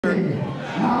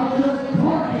Out of the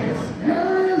darkest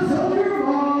areas of your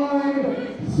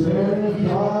mind,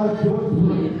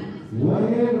 75'3",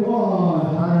 weighing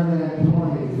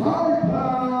 125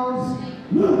 pounds,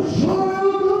 the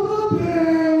child of the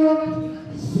band,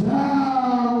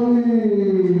 Sally.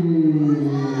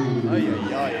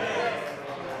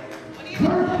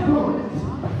 Kurt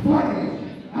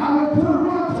fighting out of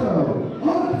Toronto,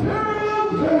 Ontario,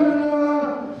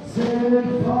 Canada,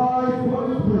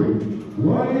 75'3",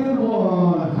 weighing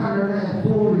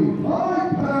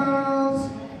 145 pounds,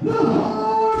 the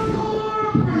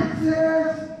hardcore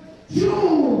princess,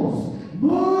 Jules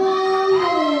Malone.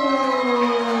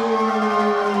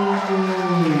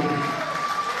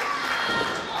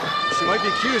 She might be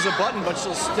cute as a button, but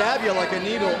she'll stab you like a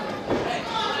needle.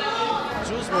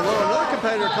 Jules Malone, another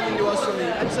competitor coming to us from the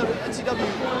NCW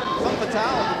Femme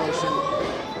Fatale promotion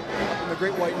in the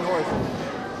Great White North.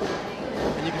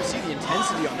 And you can see the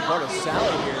intensity on the part of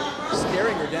Sally here,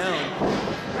 staring her down.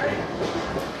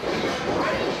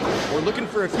 We're looking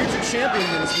for a future champion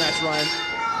in this match, Ryan.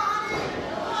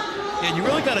 Yeah, you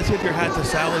really got to tip your hat to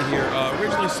Sally here.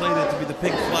 Originally slated to be the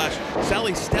Pink Flash,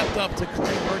 Sally stepped up to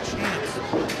claim her chance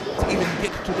to even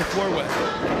get to the four-way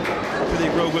for the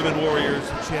Rogue Women Warriors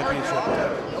Championship.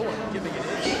 No one giving it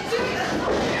in.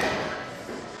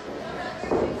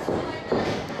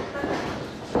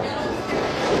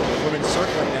 Women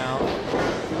circling now.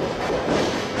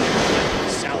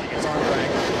 Sally gets arm drag.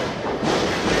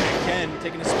 Ken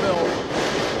taking a spill.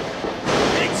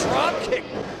 Big drop kick.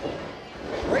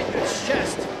 Right in the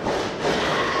chest.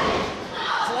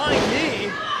 Flying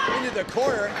knee into the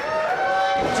corner.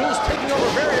 Jules taking over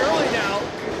very early now.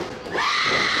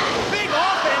 Big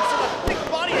offense and a big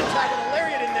body attack with a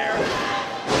lariat in there.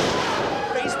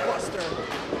 Face buster.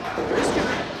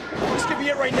 This could be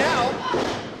it right now.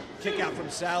 Kick out from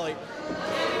Sally.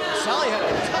 Sally had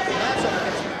a tough matchup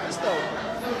against this though.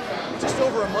 Just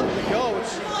over a month ago, which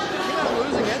she came out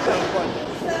losing end of, but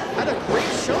had a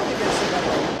great showing against the guy.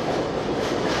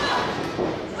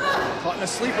 Caught in a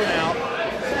sleeper now.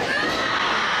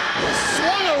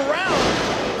 Swung around.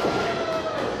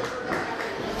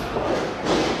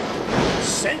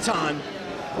 Senton.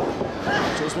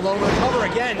 Jules Malone with a cover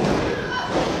again.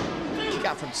 Kick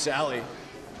out from Sally.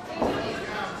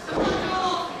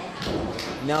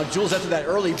 Now Jules, after that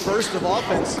early burst of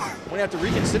offense, we have to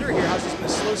reconsider here how she's going to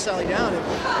slow Sally down. And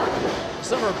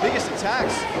some of her biggest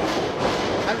attacks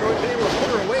haven't really been able to put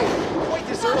her away quite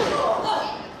this early.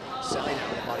 Sally now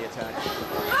with a body attack.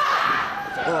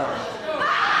 Boom.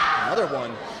 Another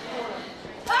one.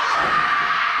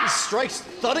 These strikes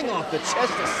thudding off the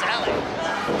chest of Sally.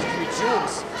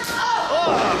 Jules.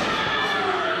 Oh.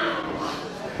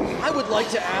 I would like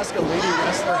to ask a lady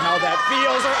wrestler how that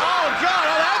feels, or oh God,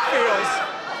 how that feels.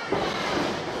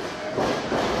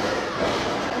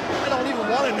 I don't even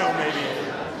want to know, maybe.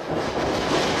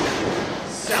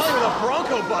 Sally with a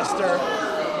Bronco Buster.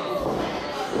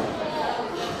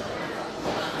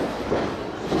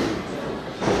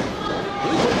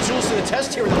 Really putting Jules to the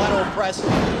test here with the lateral press.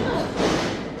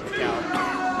 Kick out.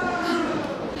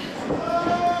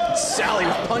 Sally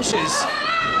with punches.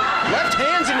 Left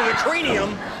hands into the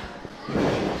cranium.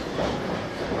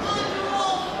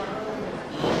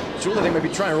 Jules, I think, might be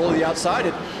trying to roll to the outside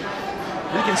and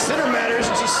reconsider matters,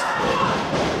 and she's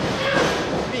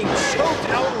being choked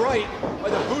outright by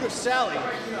the boot of Sally.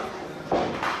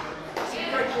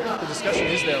 The discussion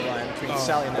is there, Ryan, between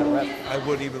Sally and that rep. I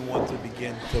wouldn't even want to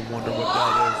begin to wonder what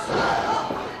that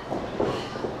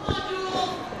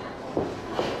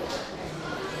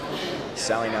is.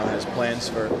 Sally now has plans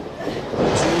for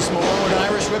Jules Malone,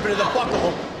 Irish whip into the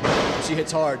buckle. She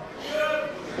hits hard.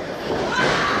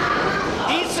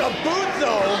 Eats a boot,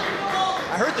 though.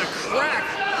 I heard the crack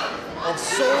of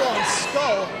sole on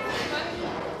skull.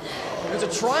 There's a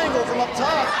triangle from up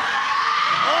top.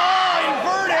 Oh,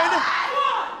 inverted.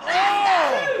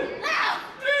 Oh!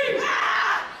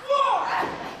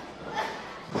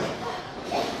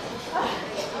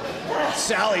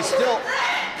 Sally still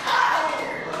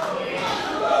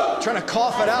trying to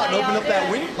cough it out and open up that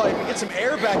windpipe and get some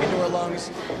air back into her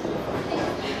lungs.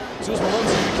 Jules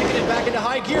Malone's kicking it back into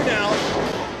high gear now.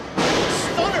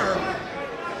 Stunner.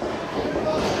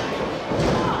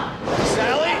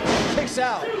 Sally kicks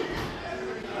out.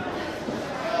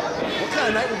 What kind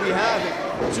of night would we have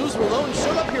if Jules Malone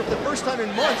showed up here for the first time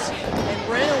in months and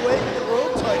ran away with the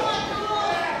Rogue title?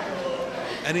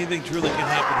 Anything truly can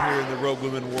happen here in the Rogue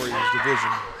Women Warriors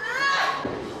division.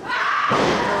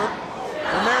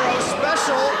 Romero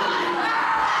special.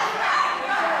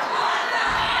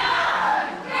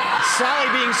 Sally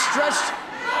being stretched.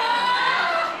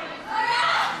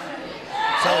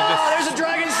 Sally Oh, there's a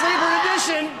Dragon Sleeper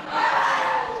edition.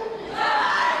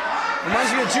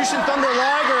 Reminds me of Jushin Thunder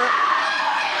Liger.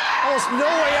 Almost no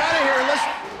way out of here unless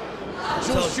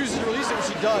Jules chooses to release it, which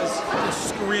she does. Just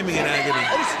screaming in agony.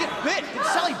 Oh, did she get bit? Did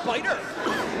Sally bite her?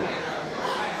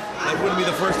 That wouldn't be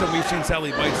the first time we've seen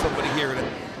Sally bite somebody here.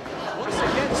 Once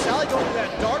again, Sally going to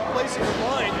that dark place in her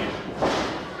mind.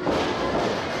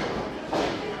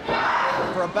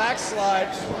 For a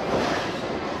backslide.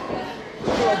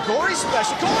 For a gory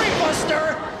special. Gory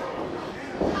Buster!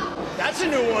 That's a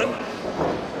new one.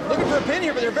 Looking for a pin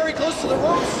here, but they're very close to the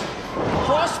ropes.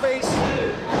 Crossface.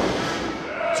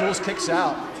 Jules kicks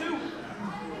out.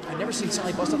 I've never seen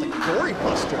Sally bust out the Gory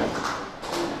Buster.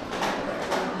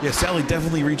 Yeah, Sally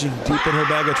definitely reaching deep in her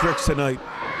bag of tricks tonight.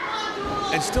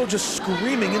 And still just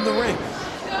screaming in the ring.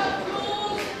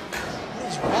 What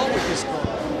is wrong with this girl?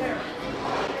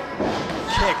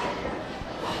 Kick.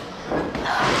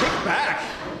 Kick back.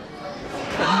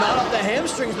 But not up the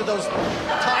hamstrings with those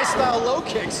Thai-style low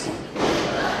kicks.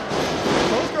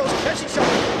 Both girls catch each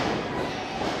other.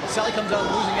 Sally comes out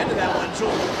losing end of that one.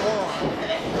 Jules with the forearm.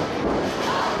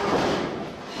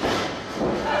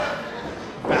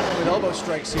 Battling with elbow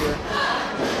strikes here.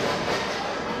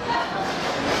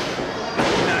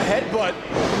 And a headbutt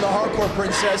from the Hardcore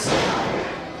Princess.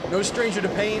 No stranger to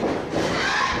pain.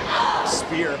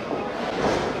 Spear.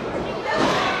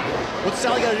 What's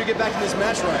Sally got to do to get back in this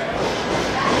match, Ryan?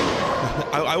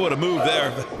 I would have moved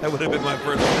there. That would have been my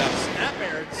first step.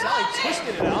 Snapmare. Sally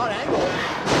twisted it at an odd angle.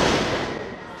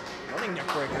 Running neck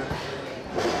breaker.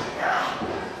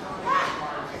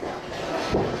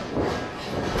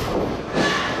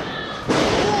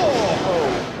 Whoa!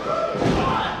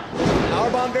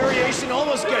 Powerbomb variation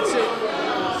almost gets it.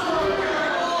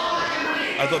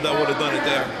 I thought that would have done it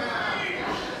there.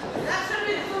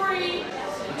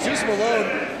 Juice Malone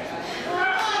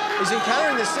is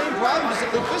encountering the same problems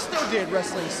that Lufisto did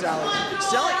wrestling Sally.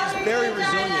 Sally is very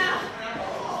resilient.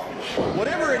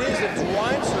 Whatever it is that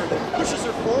drives her, that pushes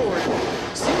her forward,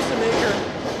 seems to make her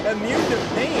immune to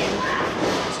pain.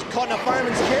 She's caught in a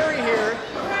fireman's carry here.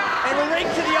 And a rake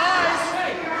to the eyes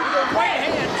with her right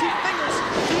hand, 2 fingers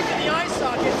deep in the eye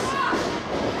sockets.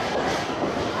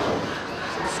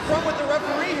 Some scrum with the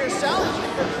referee here. Sally looking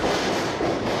for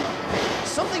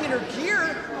something in her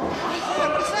gear.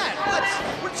 What is that?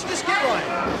 What did she just get, Ryan?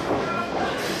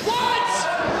 What?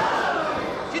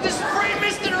 She just sprayed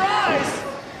mist in her eyes.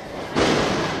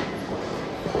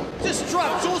 Just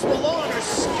dropped Jules Malone on her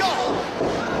skull.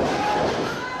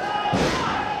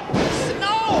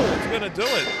 No! It's gonna do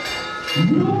it.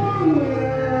 Your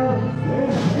winner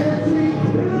is Henry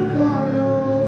Pinnacle.